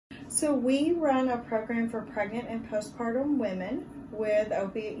So we run a program for pregnant and postpartum women with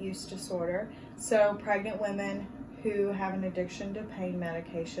opiate use disorder. So pregnant women who have an addiction to pain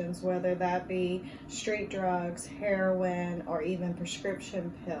medications, whether that be street drugs, heroin, or even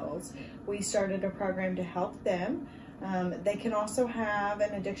prescription pills. We started a program to help them. They can also have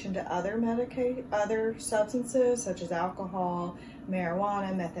an addiction to other substances such as alcohol,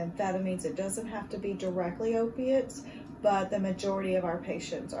 marijuana, methamphetamines. It doesn't have to be directly opiates, but the majority of our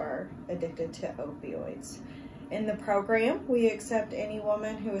patients are addicted to opioids. In the program, we accept any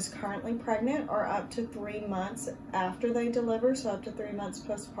woman who is currently pregnant or up to 3 months after they deliver, so up to 3 months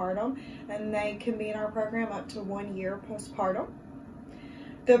postpartum, and they can be in our program up to 1 year postpartum.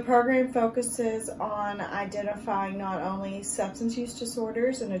 The program focuses on identifying not only substance use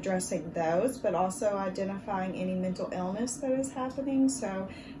disorders and addressing those, but also identifying any mental illness that is happening, so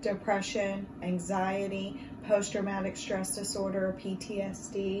depression, anxiety, post-traumatic stress disorder,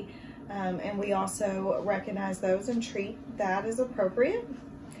 PTSD, and we also recognize those and treat that as appropriate.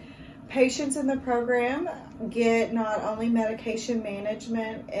 Patients in the program get not only medication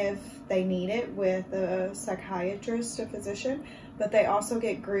management if they need it with a psychiatrist, a physician, but they also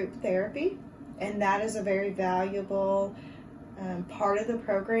get group therapy, and that is a very valuable part of the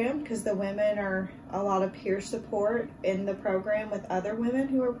program because the women are a lot of peer support in the program with other women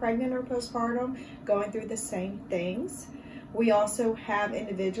who are pregnant or postpartum going through the same things. We also have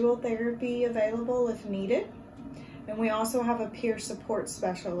individual therapy available if needed. And we also have a peer support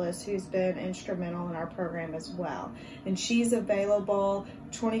specialist who's been instrumental in our program as well. And she's available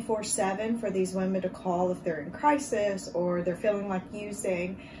 24/7 for these women to call if they're in crisis or they're feeling like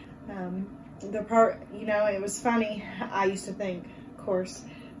using. It was funny. I used to think, of course,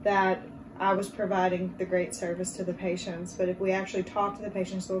 that I was providing the great service to the patients, but if we actually talk to the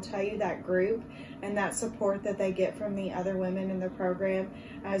patients, they'll tell you that group and that support that they get from the other women in the program,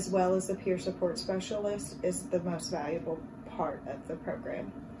 as well as the peer support specialist, is the most valuable part of the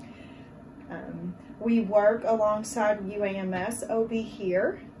program. We work alongside UAMS OB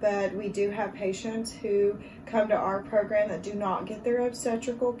here, but we do have patients who come to our program that do not get their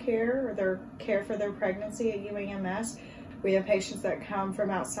obstetrical care or their care for their pregnancy at UAMS. We have patients that come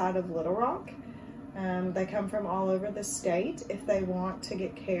from outside of Little Rock. They come from all over the state. If they want to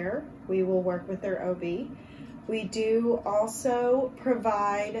get care, we will work with their OB. We do also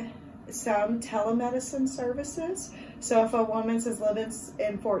provide some telemedicine services. So if a woman says living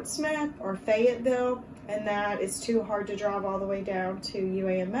in Fort Smith or Fayetteville and that it's too hard to drive all the way down to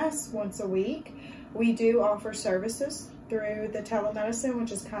UAMS once a week, we do offer services through the telemedicine,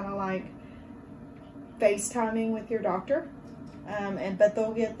 which is kind of like FaceTiming with your doctor, but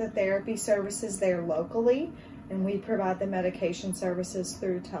they'll get the therapy services there locally, and we provide the medication services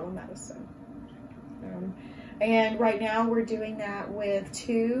through telemedicine. And right now we're doing that with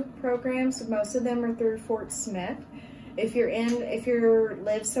 2 programs. Most of them are through Fort Smith. If you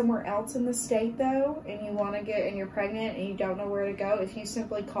live somewhere else in the state though, and you want to get, and you're pregnant and you don't know where to go, if you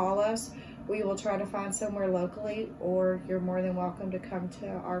simply call us, we will try to find somewhere locally, or you're more than welcome to come to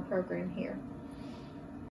our program here.